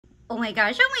Oh my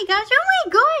gosh, oh my gosh, oh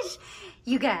my gosh.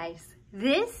 You guys,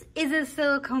 this is a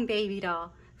silicone baby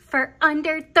doll for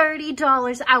under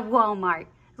 $30 at Walmart.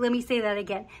 Let me say that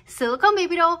again. Silicone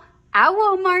baby doll at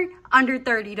Walmart, under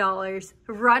 $30.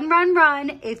 Run, run,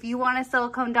 run if you want a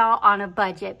silicone doll on a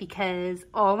budget because,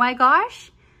 oh my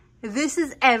gosh, this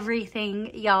is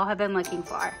everything y'all have been looking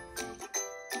for.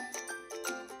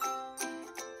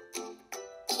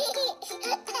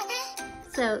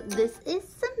 So this is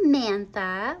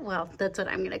Samantha. Well, that's what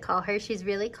I'm gonna call her. She's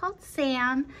really called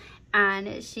Sam,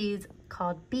 and she's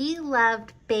called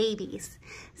Beloved Babies.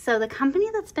 So the company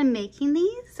that's been making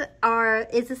these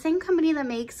is the same company that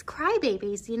makes Cry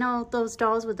Babies. You know, those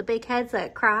dolls with the big heads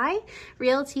that cry,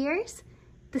 real tears?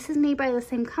 This is made by the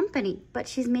same company, but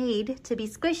she's made to be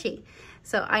squishy.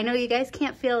 So I know you guys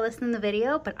can't feel this in the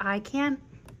video, but I can.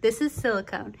 This is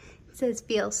silicone. It says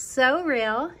feels so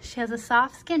real. She has a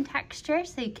soft skin texture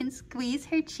so you can squeeze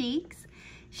her cheeks.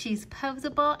 She's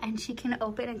posable and she can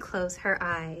open and close her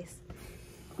eyes.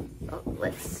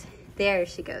 Oh, there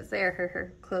she goes. There are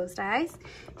her closed eyes.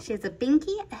 She has a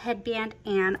binky, a headband,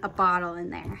 and a bottle in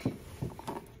there.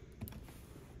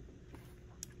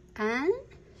 And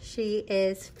she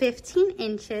is 15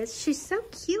 inches. She's so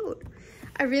cute.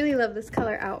 I really love this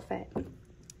color outfit.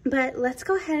 But let's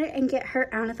go ahead and get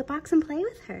her out of the box and play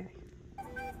with her.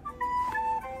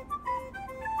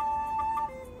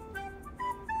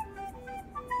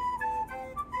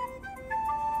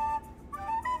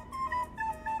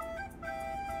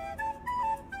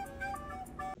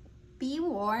 Be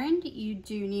warned, you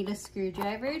do need a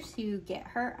screwdriver to get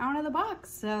her out of the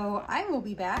box. So I will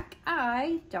be back.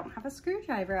 I don't have a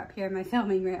screwdriver up here in my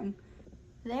filming room.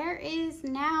 There is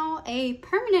now a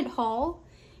permanent hole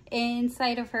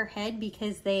inside of her head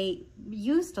because they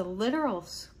used a literal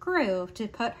screw to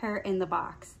put her in the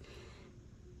box.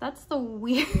 That's the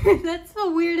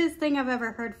weirdest thing I've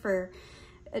ever heard for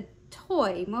a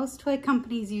toy. Most toy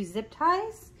companies use zip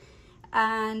ties,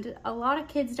 and a lot of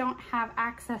kids don't have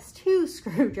access to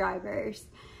screwdrivers.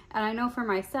 And I know for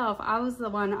myself, I was the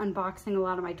one unboxing a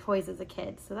lot of my toys as a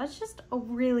kid. So that's just a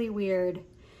really weird,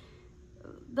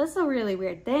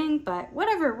 thing, but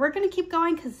whatever, we're gonna keep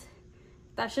going because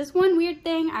that's just one weird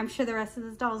thing. I'm sure the rest of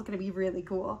this doll is gonna be really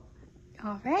cool.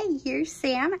 All right, here's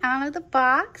Sam out of the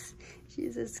box.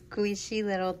 She's a squishy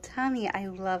little tummy. I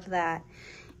love that.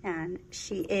 And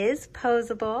she is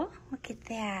posable. Look at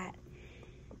that.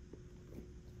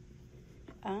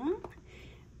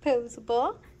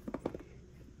 Posable.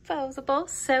 Posable.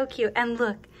 So cute. And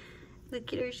look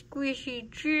at her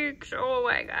squishy cheeks. Oh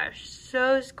my gosh.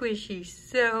 So squishy.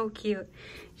 So cute.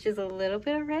 She has a little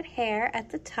bit of red hair at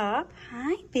the top.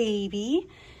 Hi, baby.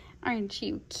 Aren't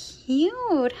you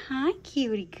cute? Hi,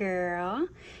 cutie girl.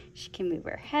 She can move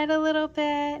her head a little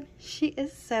bit. She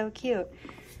is so cute.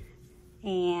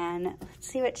 And let's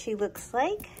see what she looks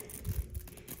like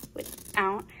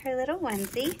without her little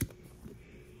onesie.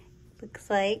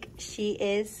 Looks like she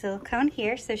is silicone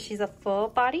here, so she's a full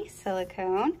body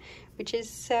silicone, which is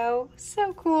so,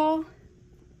 so cool.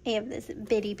 I have this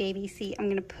bitty baby seat I'm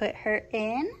gonna put her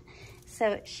in.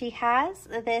 So she has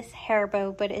this hair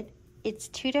bow, but it's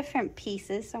two different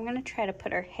pieces, so I'm gonna try to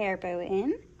put her hair bow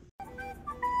in.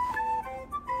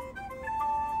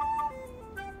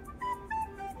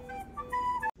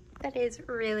 That is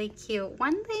really cute.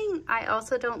 One thing I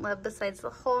also don't love besides the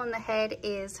hole in the head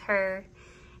is her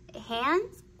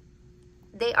hands.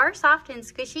 They are soft and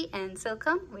squishy and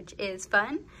silicone, which is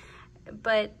fun,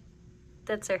 but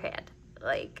that's her hand.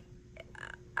 Like,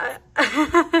 I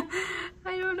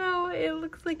don't know, it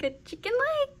looks like a chicken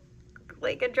leg,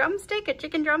 like a drumstick, a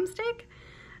chicken drumstick.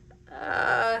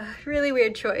 Really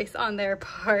weird choice on their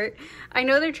part. I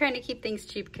know they're trying to keep things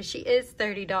cheap because she is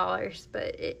 $30,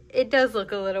 but it does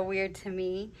look a little weird to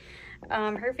me.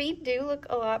 Her feet do look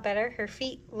a lot better. Her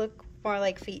feet look more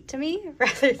like feet to me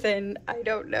rather than, I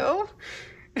don't know.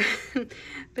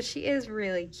 But she is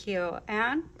really cute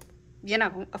and, you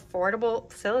know,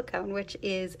 affordable silicone, which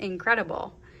is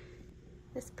incredible.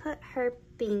 Let's put her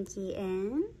binky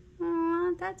in.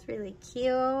 Aw, that's really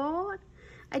cute.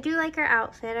 I do like her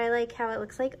outfit. I like how it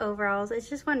looks like overalls. It's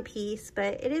just one piece,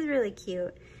 but it is really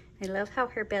cute. I love how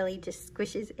her belly just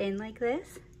squishes in like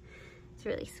this. It's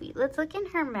really sweet. Let's look in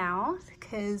her mouth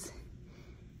because,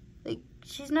 like,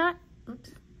 she's not,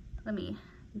 oops, let me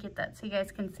get that so you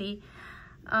guys can see.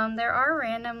 There are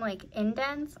random, like,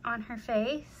 indents on her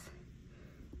face.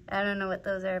 I don't know what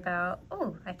those are about.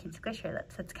 Oh, I can squish her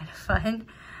lips. That's kind of fun.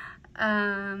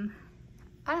 I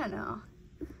don't know.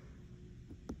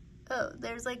 Oh,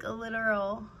 there's like a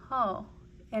literal hole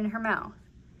in her mouth.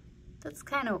 That's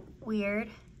kind of weird.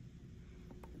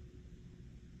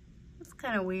 That's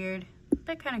kind of weird.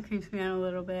 That kind of creeps me out a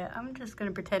little bit. I'm just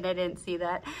gonna pretend I didn't see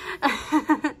that.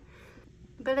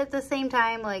 But at the same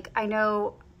time, like, I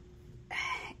know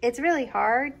it's really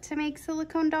hard to make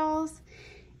silicone dolls,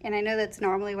 and I know that's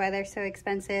normally why they're so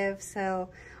expensive. So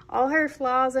all her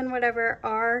flaws and whatever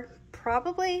are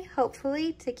probably,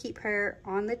 hopefully, to keep her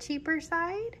on the cheaper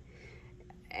side.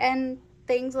 And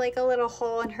things like a little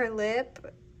hole in her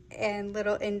lip and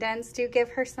little indents do give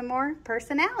her some more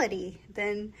personality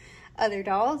than other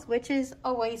dolls, which is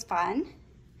always fun.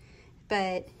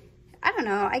 But I don't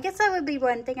know, I guess that would be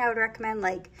one thing I would recommend.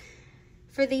 Like,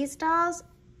 for these dolls,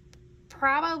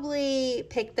 probably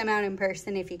pick them out in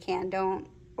person if you can. Don't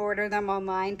order them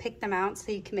online, pick them out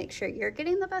so you can make sure you're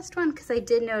getting the best one, because I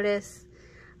did notice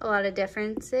a lot of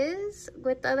differences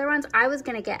with the other ones. I was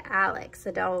gonna get Alex,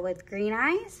 the doll with green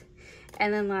eyes,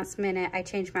 and then last minute I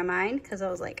changed my mind because I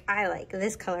was like, I like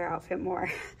this color outfit more.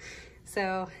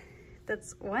 So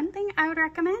that's one thing I would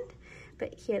recommend.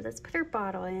 But here, let's put her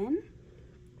bottle in.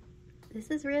 This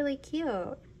is really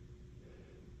cute.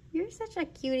 You're such a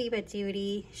cutie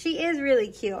patootie. She is really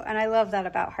cute, and I love that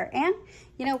about her. And,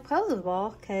 you know,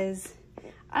 posable, because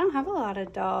I don't have a lot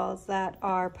of dolls that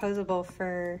are posable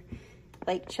for,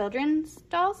 like, children's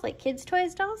dolls, like kids'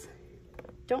 toys dolls.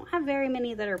 Don't have very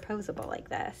many that are posable like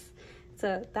this.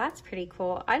 So that's pretty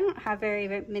cool. I don't have very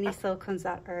many silicones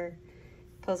that are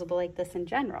posable like this in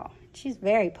general. She's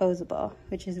very posable,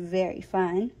 which is very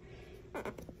fun.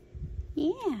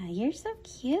 Yeah, you're so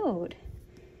cute.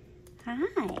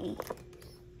 Hi.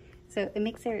 So it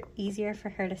makes it easier for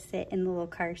her to sit in the little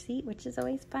car seat, which is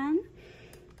always fun.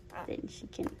 Then she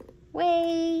can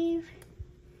wave.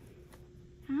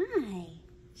 Hi.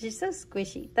 She's so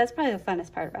squishy. That's probably the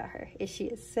funnest part about her, is she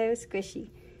is so squishy.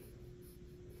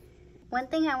 One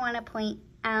thing I want to point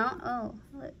out, oh,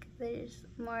 look, there's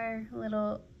more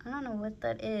little, I don't know what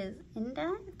that is,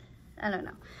 indent? I don't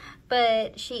know.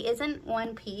 But she isn't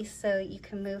one piece, so you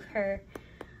can move her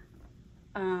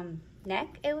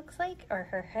neck, it looks like, or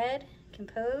her head can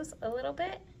pose a little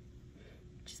bit,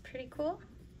 which is pretty cool.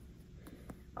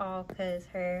 All because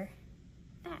her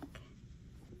neck.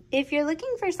 If you're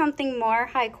looking for something more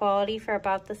high quality for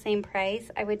about the same price,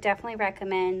 I would definitely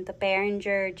recommend the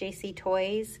Behringer JC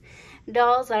Toys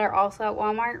dolls that are also at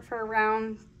Walmart for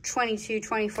around 22,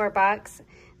 24 bucks.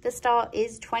 This doll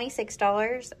is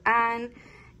 $26, and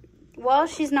while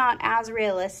she's not as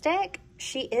realistic,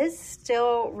 she is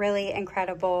still really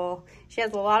incredible. She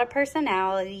has a lot of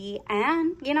personality,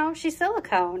 and, you know, she's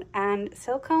silicone, and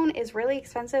silicone is really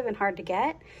expensive and hard to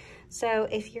get. So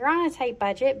if you're on a tight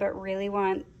budget but really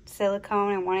want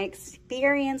silicone and want to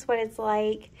experience what it's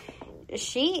like,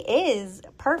 she is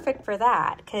perfect for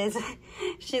that, because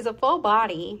she's a full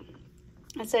body.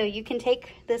 So you can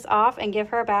take this off and give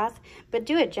her a bath, but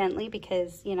do it gently,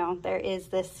 because, you know, there is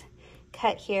this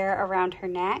cut here around her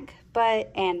neck,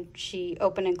 and she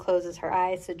open and closes her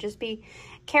eyes, so just be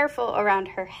careful around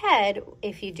her head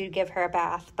if you do give her a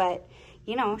bath. But,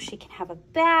 you know, she can have a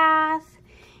bath.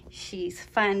 She's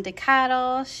fun to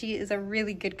cuddle. She is a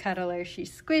really good cuddler.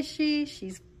 She's squishy,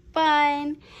 she's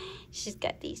fun, she's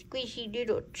got these squishy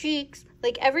little cheeks.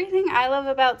 Like, everything I love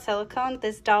about silicone,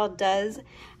 this doll does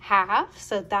have,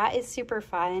 so that is super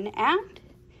fun. And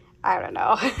I don't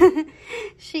know,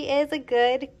 she is a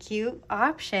good, cute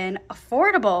option,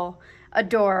 affordable,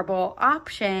 adorable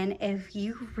option if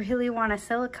you really want a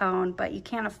silicone, but you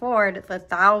can't afford the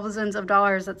thousands of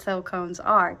dollars that silicones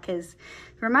are. Because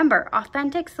remember,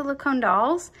 authentic silicone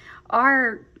dolls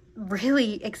are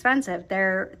really expensive.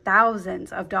 They're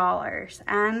thousands of dollars.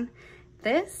 And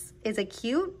this is a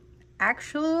cute,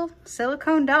 actual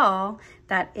silicone doll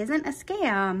that isn't a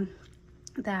scam,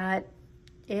 that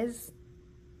is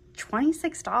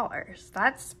 $26.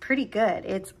 That's pretty good.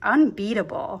 It's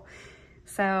unbeatable.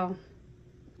 So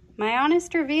my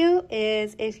honest review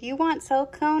is, if you want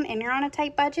silicone and you're on a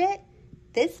tight budget,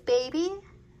 this baby,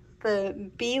 the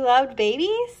Be Loved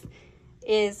Babies,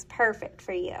 is perfect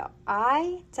for you.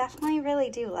 I definitely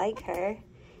really do like her.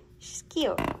 She's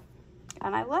cute,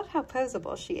 and I love how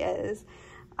posable she is.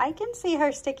 I can see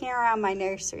her sticking around my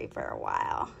nursery for a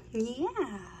while.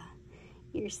 Yeah,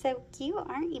 you're so cute,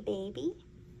 aren't you, baby?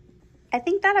 I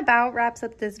think that about wraps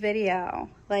up this video.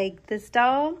 Like, this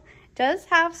doll does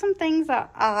have some things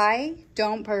that I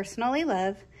don't personally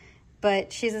love,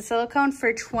 but she's a silicone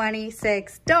for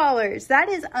 $26. That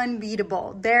is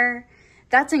unbeatable.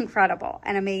 That's incredible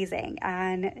and amazing,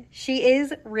 and she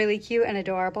is really cute and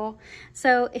adorable.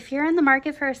 So if you're in the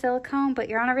market for a silicone but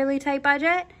you're on a really tight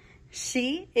budget,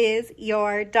 she is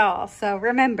your doll. So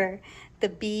remember, the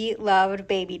Be Loved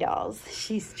Baby Dolls.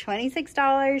 She's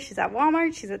 $26. She's at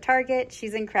Walmart. She's at Target.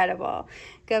 She's incredible.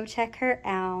 Go check her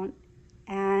out.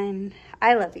 And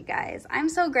I love you guys. I'm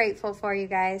so grateful for you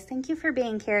guys. Thank you for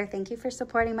being here. Thank you for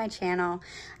supporting my channel.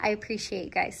 I appreciate you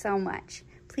guys so much.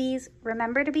 Please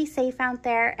remember to be safe out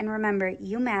there, and remember,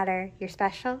 you matter. You're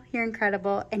special, you're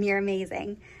incredible, and you're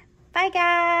amazing. Bye,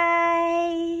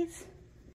 guys.